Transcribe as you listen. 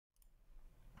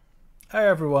Hi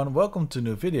everyone, welcome to a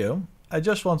new video. I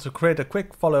just want to create a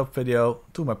quick follow-up video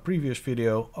to my previous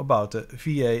video about the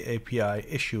VA API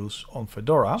issues on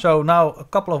Fedora. So now a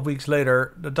couple of weeks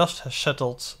later the dust has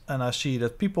settled and I see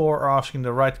that people are asking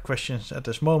the right questions at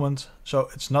this moment. So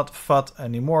it's not FUD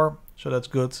anymore, so that's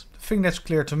good. The thing that's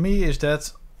clear to me is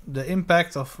that the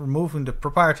impact of removing the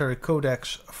proprietary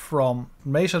codecs from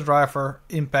Mesa driver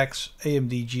impacts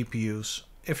AMD GPUs.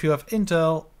 If you have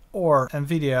Intel or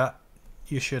NVIDIA,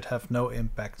 you should have no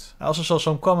impact. I also saw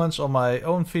some comments on my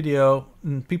own video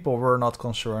and people were not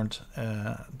concerned,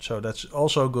 so that's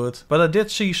also good. But I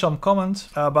did see some comments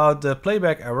about the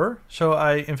playback error, so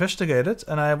I investigated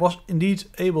and I was indeed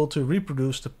able to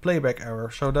reproduce the playback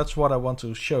error, so that's what I want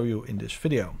to show you in this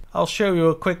video. I'll show you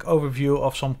a quick overview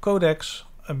of some codecs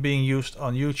being used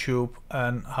on YouTube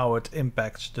and how it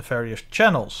impacts the various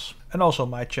channels. And also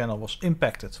my channel was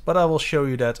impacted, but I will show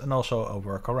you that and also a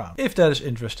workaround. If that is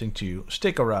interesting to you,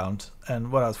 stick around,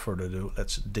 and without further ado,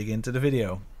 let's dig into the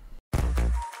video.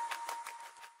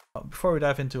 Before we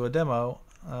dive into a demo,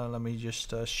 let me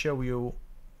just show you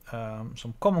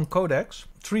some common codecs.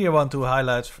 Three I want to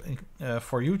highlight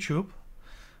for YouTube,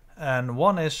 and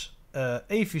one is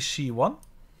AVC1,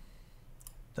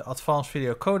 the advanced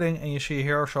video coding, and you see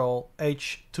here also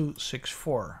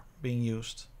openh264 being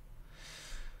used.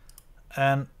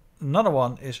 And another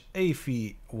one is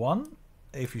AV1,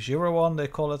 AV01 they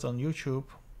call it on YouTube,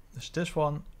 it's this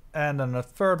one. And then the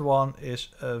third one is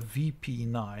a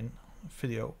VP9,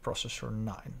 Video Processor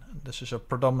 9. This is a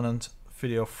predominant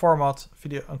video format,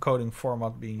 video encoding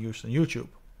format being used on YouTube.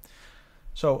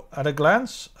 So at a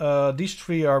glance, these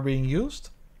three are being used.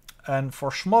 And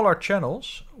for smaller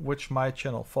channels, which my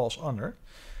channel falls under,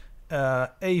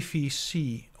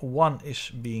 AVC1 is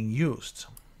being used.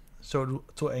 So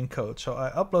to encode. So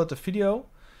I upload the video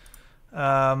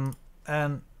and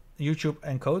YouTube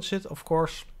encodes it, of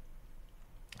course.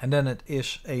 And then it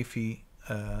is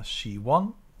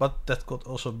AVC1, but that could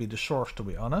also be the source, to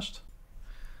be honest.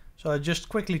 So I just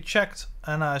quickly checked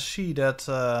and I see that,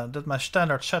 that my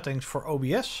standard settings for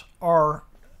OBS are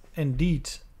indeed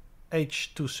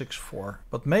H264.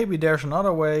 But maybe there's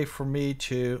another way for me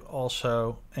to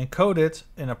also encode it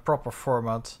in a proper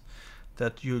format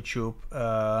that YouTube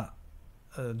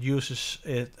uses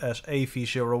it as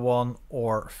AV01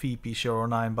 or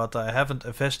VP09, but I haven't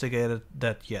investigated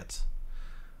that yet.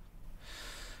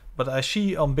 But I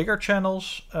see on bigger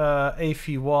channels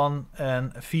AV1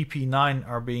 and VP9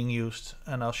 are being used,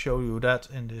 and I'll show you that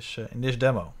in this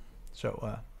demo.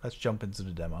 So let's jump into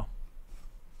the demo.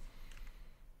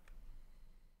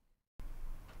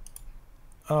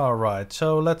 Alright,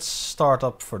 so let's start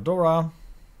up Fedora.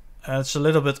 It's a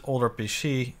little bit older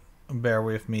PC, bear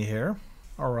with me here.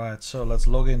 Alright, so let's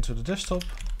log into the desktop.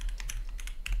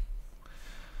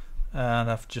 And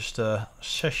I have just a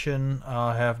session,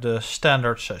 I have the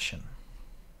standard session.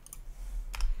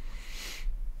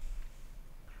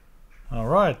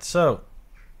 Alright, so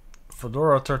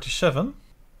Fedora 37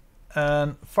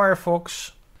 and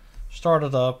Firefox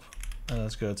started up, and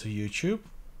let's go to YouTube.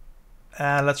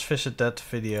 And let's visit that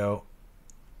video,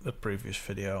 the previous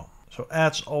video. So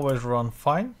ads always run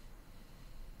fine.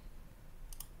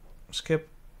 Skip.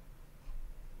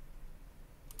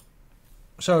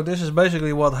 So this is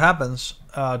basically what happens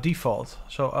default.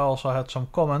 So I also had some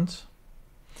comments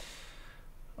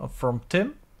from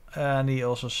Tim, and he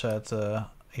also said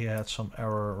he had some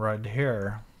error right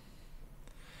here.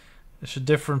 It's a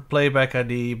different playback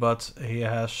ID, but he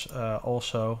has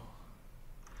also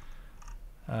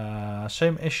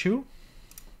same issue.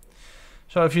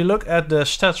 So if you look at the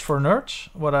stats for nerds,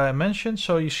 what I mentioned,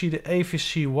 so you see the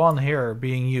AVC1 here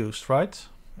being used, right?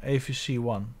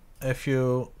 AVC1. If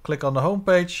you click on the home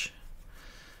page,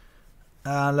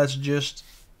 let's just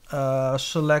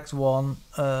select one.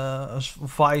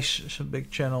 Vice is a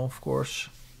big channel, of course.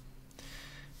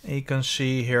 And you can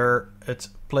see here it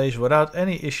plays without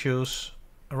any issues.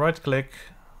 Right click,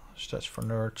 stats for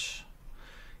nerds.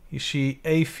 You see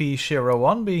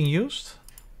AV01 being used.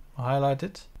 I'll highlight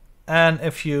it. And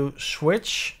if you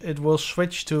switch, it will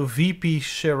switch to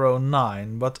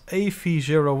VP09, but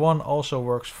AV01 also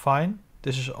works fine.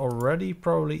 This is already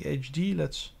probably HD.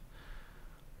 Let's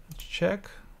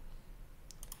check.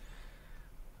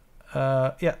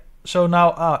 Yeah, so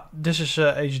now this is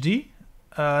HD.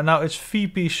 Now it's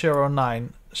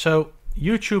VP09. So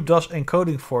YouTube does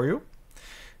encoding for you,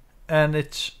 and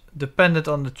it's dependent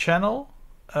on the channel.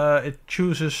 It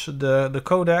chooses the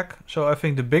codec. So I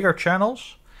think the bigger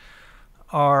channels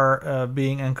are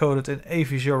being encoded in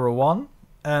AV01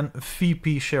 and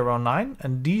VP09,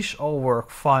 and these all work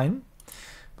fine.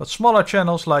 But smaller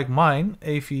channels like mine,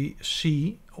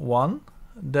 AVC1,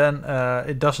 then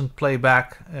it doesn't play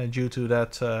back due to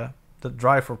that the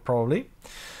driver probably.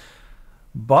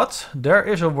 But there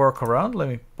is a workaround. Let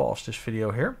me pause this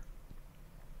video here.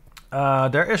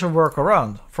 There is a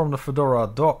workaround from the Fedora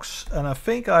docs, and I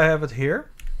think I have it here.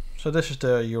 So this is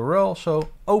the URL. So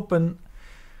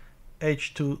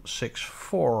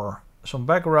openh264. Some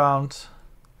background.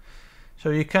 So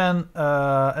you can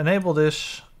enable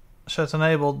this. Set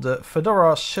enabled the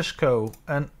Fedora Cisco,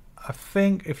 and I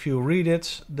think if you read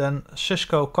it, then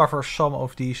Cisco covers some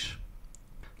of these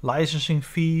licensing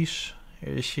fees.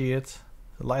 Here you see it.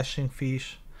 The licensing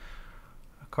fees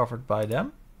are covered by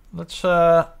them. Let's do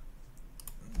a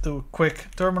quick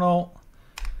terminal.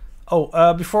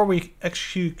 Oh, before we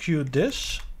execute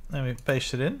this, let me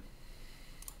paste it in.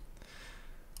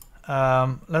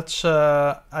 I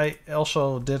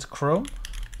also did Chrome.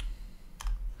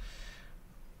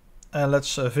 And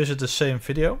let's visit the same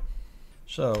video.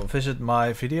 So visit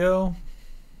my video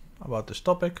about this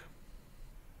topic.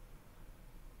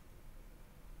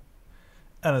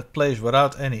 And it plays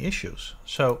without any issues.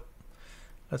 So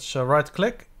let's right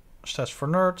click, Stats for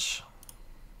Nerds.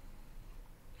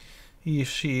 You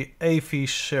see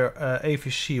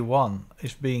AVC1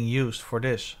 is being used for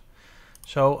this.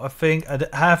 So I think I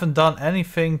haven't done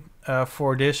anything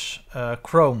for this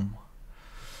Chrome.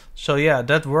 So yeah,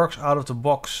 that works out of the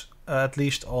box, at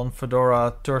least on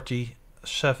Fedora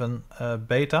 37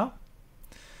 beta.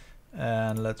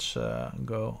 And let's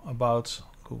go about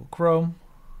Google Chrome.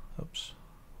 Oops.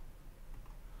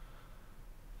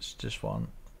 It's this one,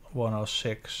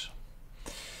 106.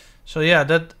 So yeah,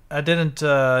 that I didn't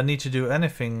need to do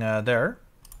anything there.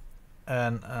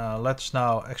 And let's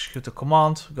now execute the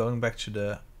command, going back to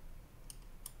the,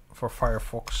 for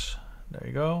Firefox. There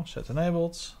you go, set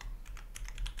enabled.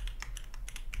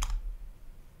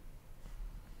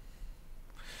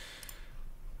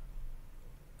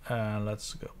 And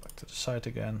let's go back to the site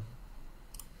again.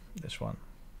 This one.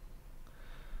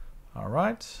 All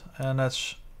right, and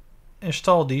let's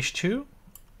install these two.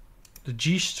 The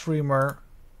GStreamer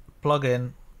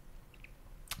plugin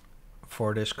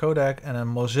for this codec and a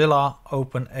Mozilla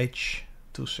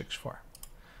openh264.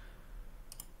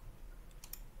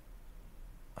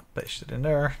 Paste it in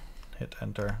there, hit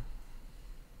enter,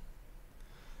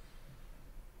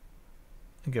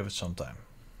 and give it some time.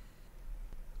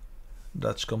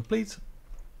 That's complete.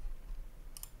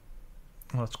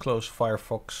 Let's close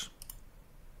Firefox,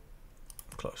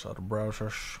 close other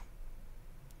browsers.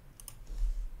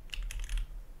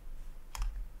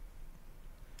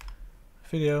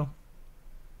 Video.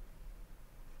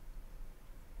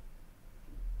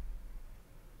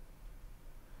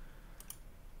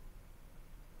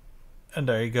 And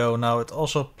there you go. Now it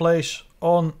also plays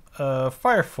on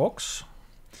Firefox.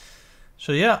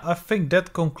 So yeah, I think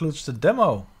that concludes the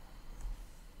demo.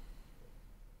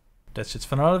 That's it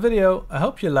for another video. I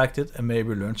hope you liked it and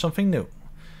maybe learned something new.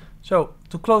 So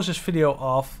to close this video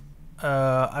off,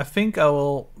 I think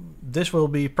this will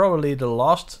be probably the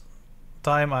last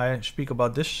time I speak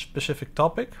about this specific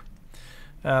topic,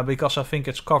 because I think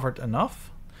it's covered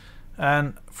enough.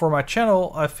 And for my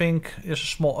channel, I think is a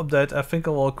small update. I think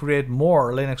I will create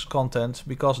more Linux content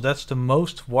because that's the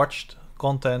most watched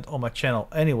content on my channel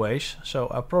anyways. So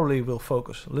I probably will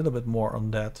focus a little bit more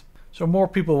on that. So more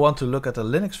people want to look at the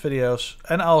Linux videos,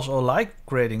 and I also like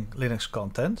creating Linux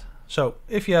content. So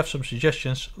if you have some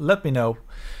suggestions, let me know.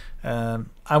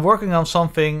 I'm working on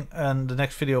something, and the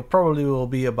next video probably will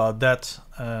be about that,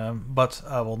 but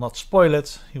I will not spoil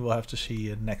it. You will have to see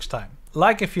it next time.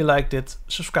 Like if you liked it,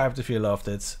 subscribe if you loved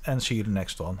it, and see you the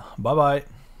next one. Bye bye.